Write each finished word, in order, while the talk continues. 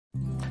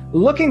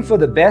Looking for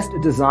the best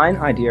design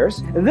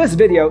ideas? This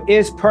video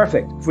is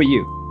perfect for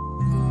you.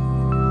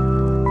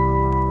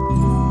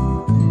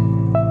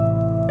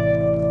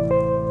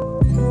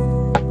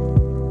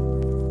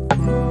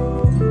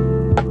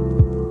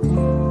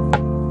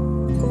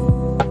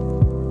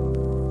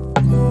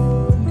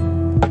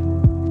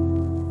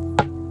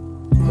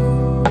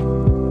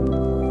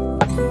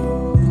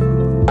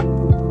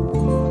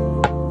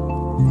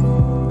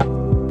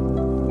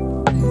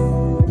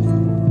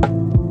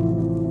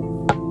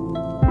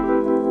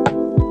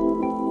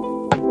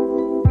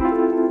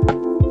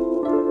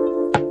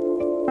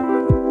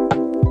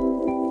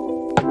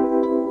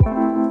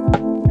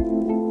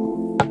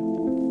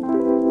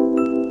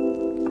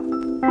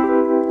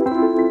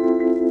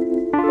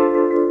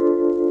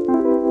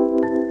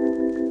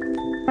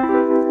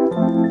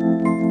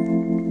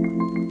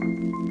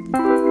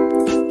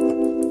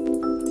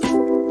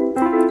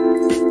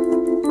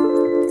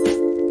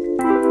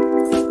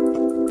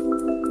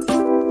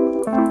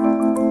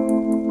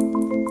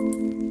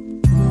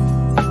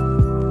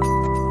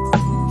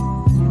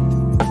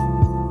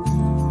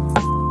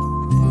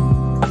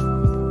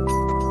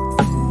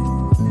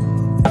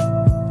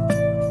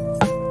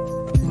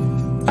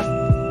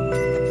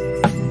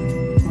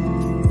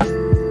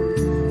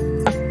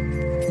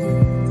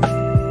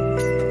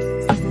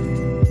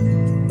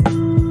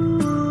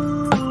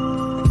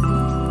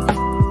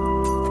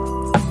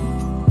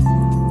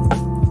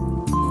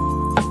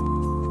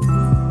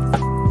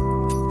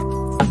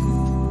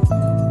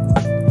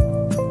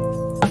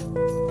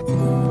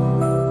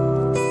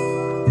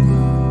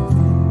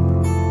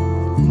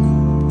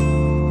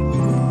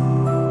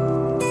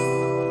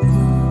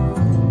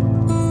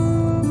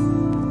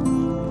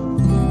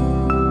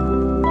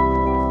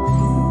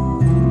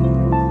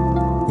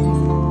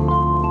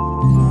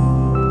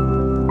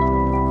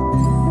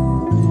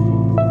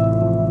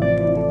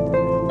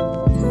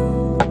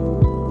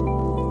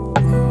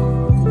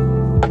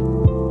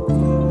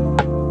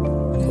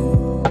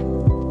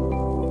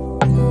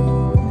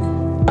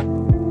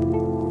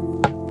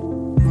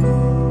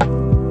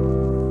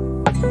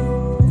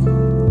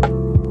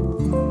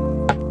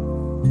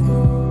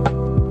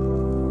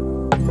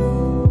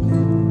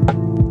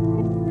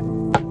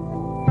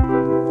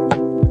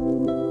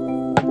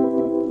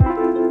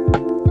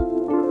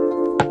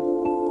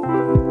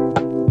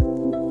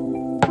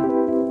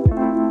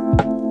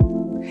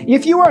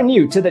 If you are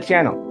new to the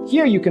channel,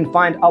 here you can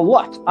find a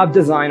lot of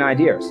design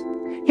ideas.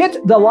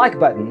 Hit the like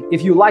button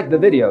if you like the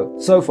video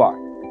so far.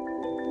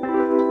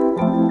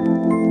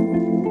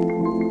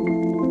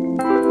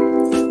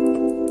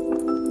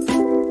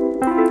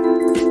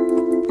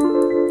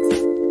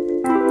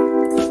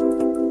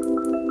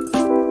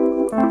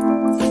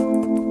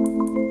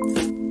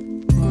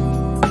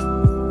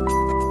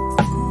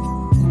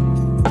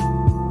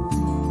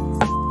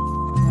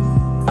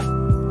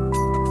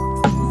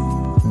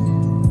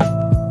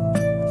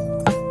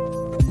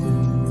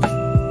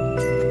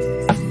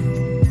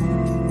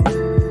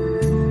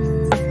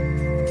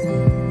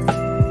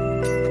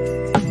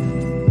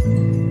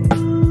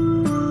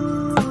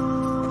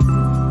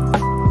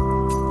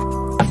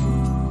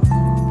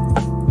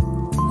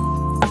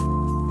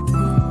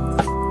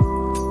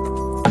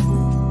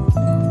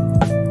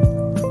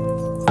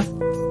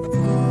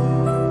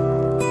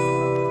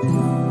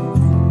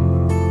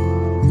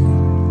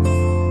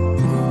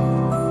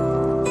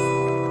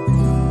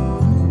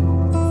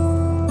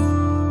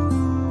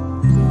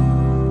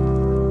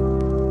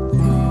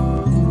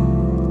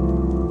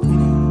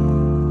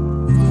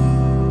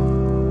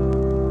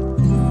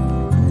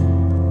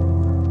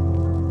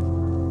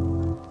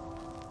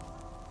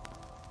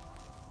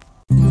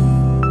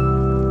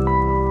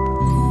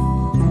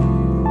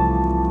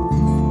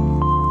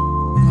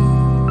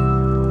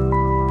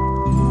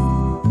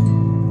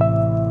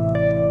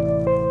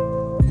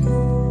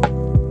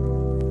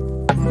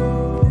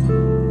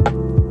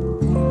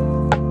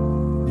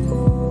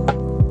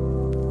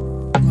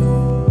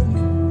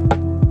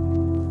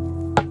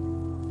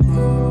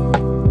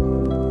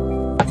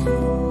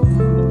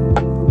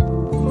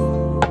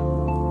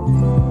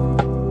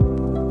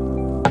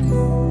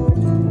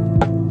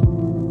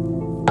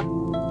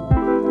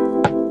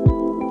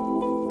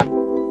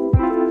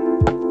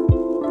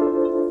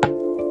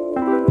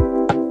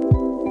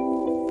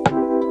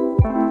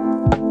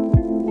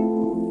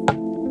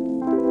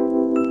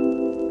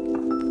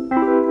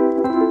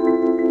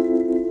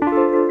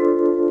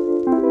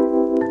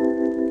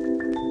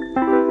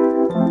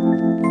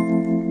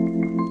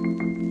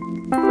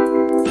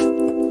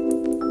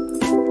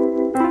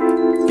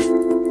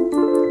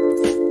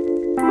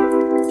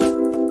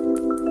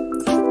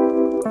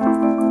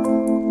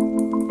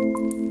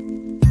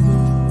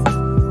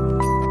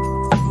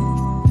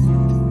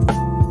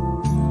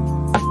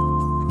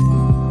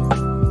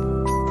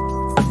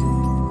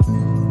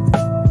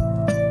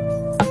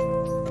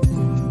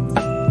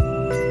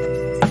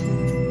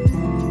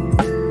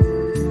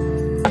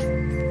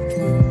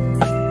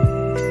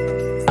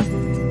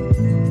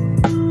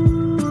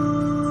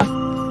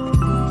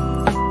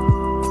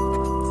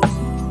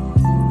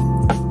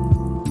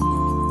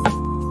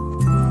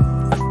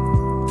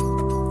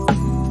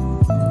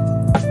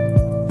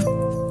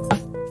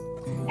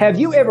 Have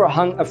you ever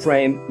hung a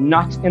frame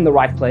not in the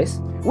right place?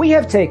 We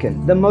have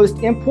taken the most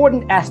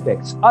important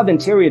aspects of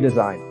interior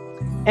design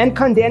and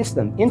condensed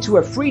them into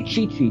a free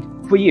cheat sheet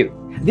for you.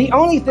 The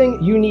only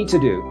thing you need to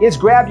do is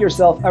grab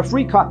yourself a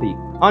free copy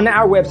on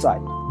our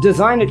website,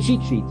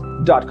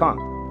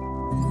 designercheatsheet.com.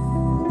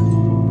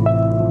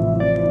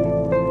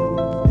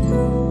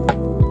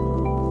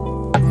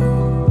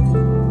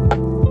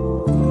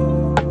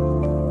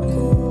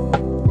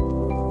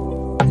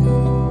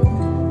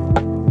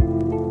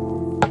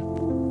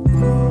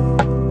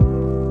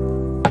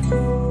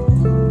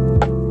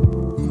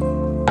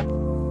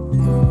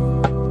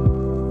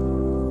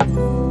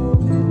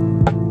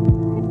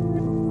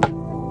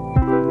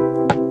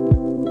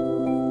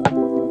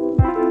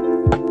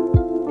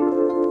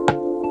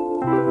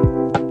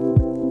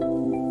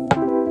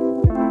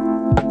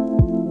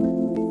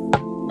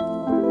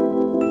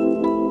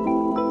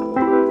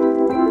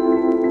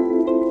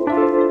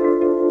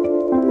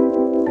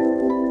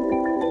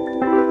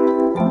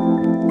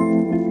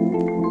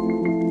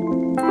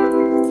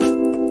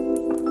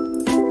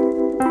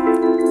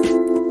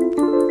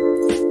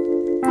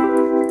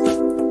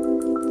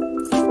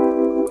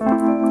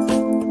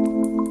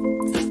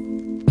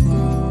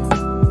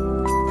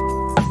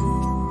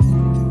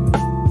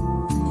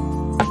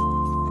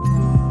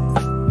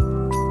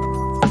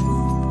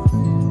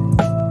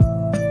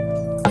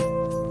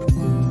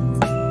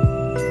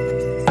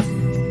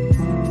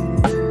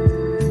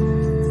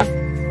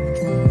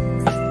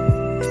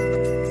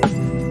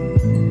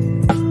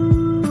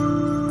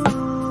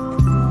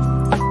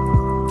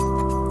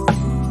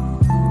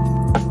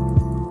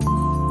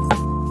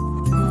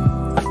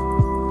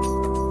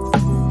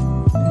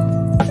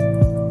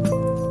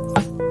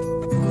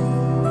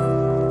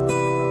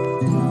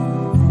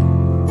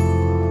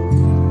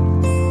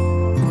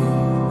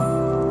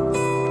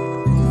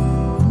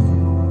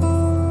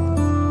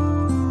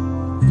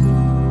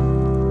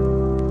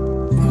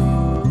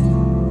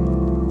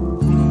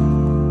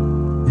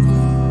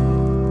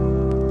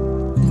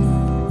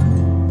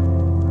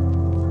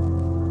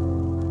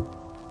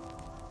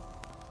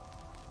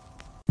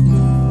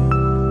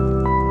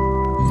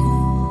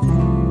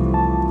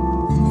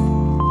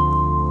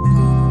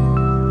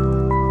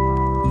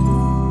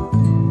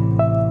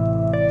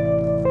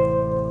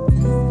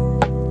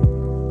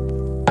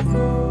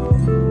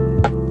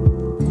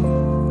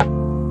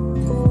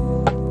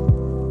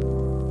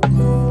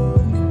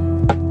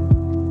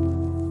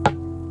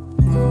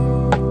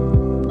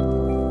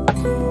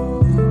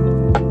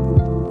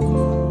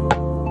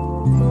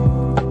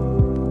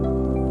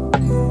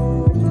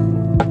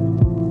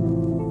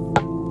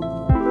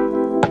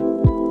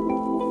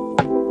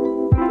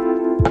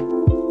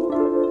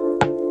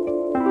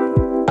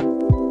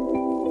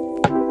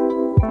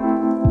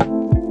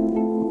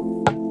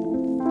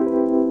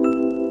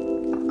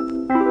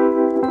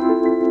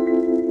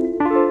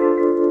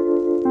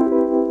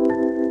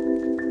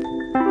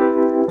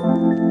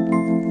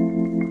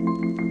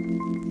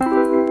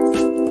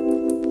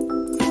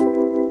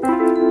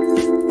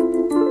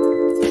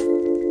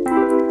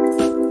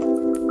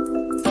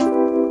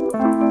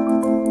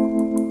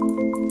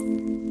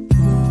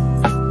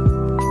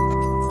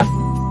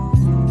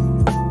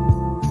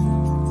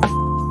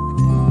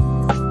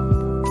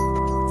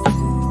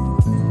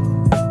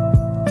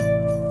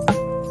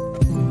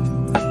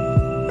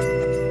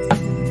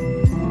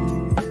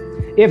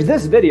 If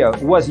this video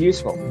was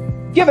useful,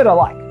 give it a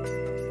like.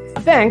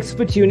 Thanks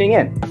for tuning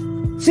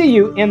in. See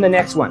you in the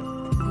next one.